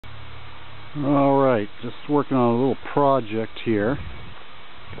Alright, just working on a little project here.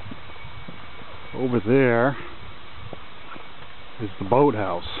 Over there is the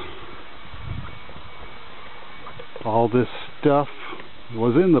boathouse. All this stuff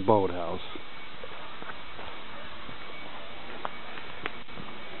was in the boathouse.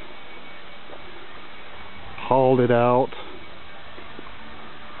 Hauled it out,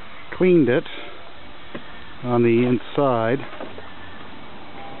 cleaned it on the inside.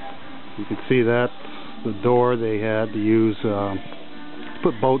 You can see that's the door they had to use to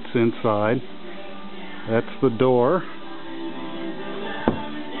put boats inside. That's the door.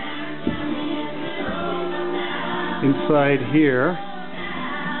 Inside here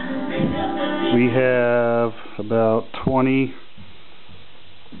we have about 20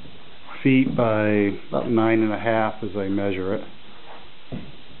 feet by about 9.5 as I measure it.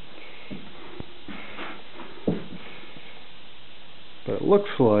 But it looks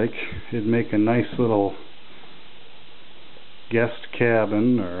like it'd make a nice little guest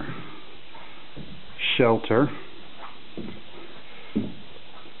cabin or shelter.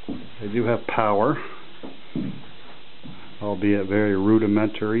 They do have power, albeit very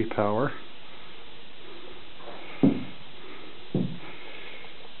rudimentary power.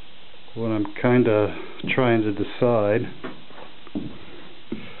 What I'm kind of trying to decide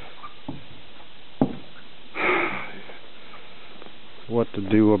what to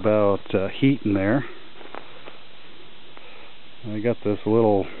do about heat in there. I got this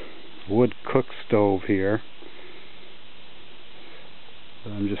little wood cook stove here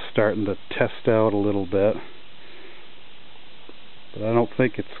that I'm just starting to test out a little bit, but I don't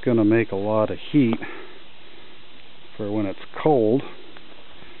think it's going to make a lot of heat for when it's cold.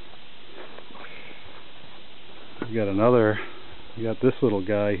 We got this little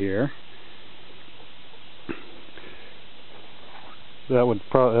guy here. That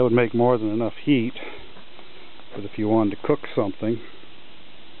would make more than enough heat, but if you wanted to cook something,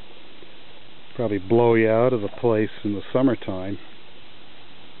 probably blow you out of the place in the summertime.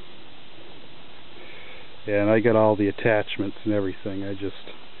 And I got all the attachments and everything. I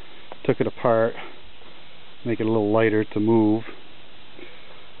just took it apart, make it a little lighter to move.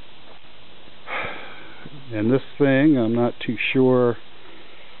 And this thing, I'm not too sure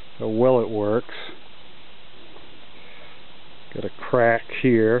how well it works. Got a crack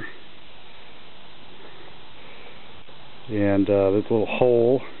here, and there's a little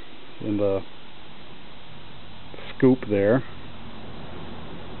hole in the scoop there,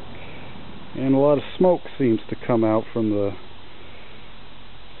 and a lot of smoke seems to come out from the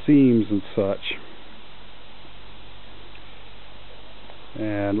seams and such.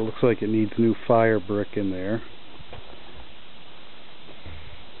 And it looks like it needs new fire brick in there.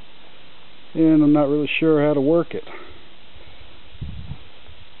 And I'm not really sure how to work it.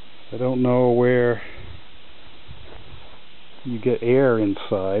 I don't know where you get air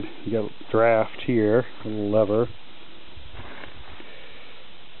inside. You got a draft here, a little lever.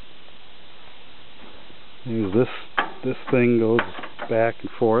 This thing goes back and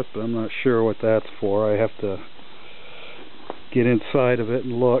forth, but I'm not sure what that's for. I have to get inside of it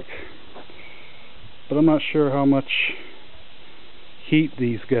and look. But I'm not sure how much heat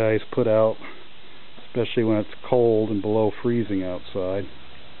these guys put out, especially when it's cold and below freezing outside.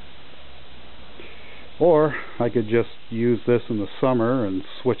 Or I could just use this in the summer and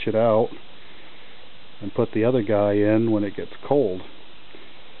switch it out and put the other guy in when it gets cold.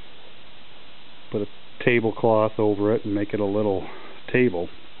 Put a tablecloth over it and make it a little table.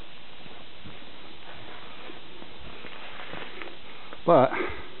 But,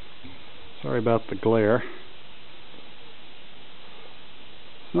 sorry about the glare.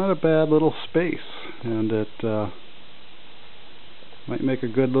 It's not a bad little space, and it might make a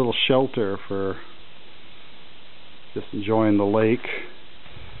good little shelter for just enjoying the lake,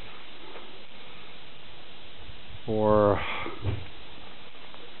 or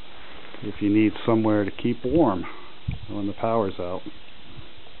if you need somewhere to keep warm when the power's out.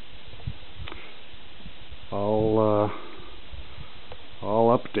 I'll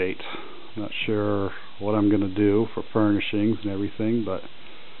update. Not sure what I'm going to do for furnishings and everything, but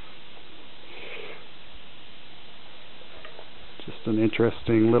just an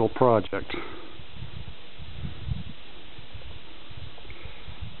interesting little project.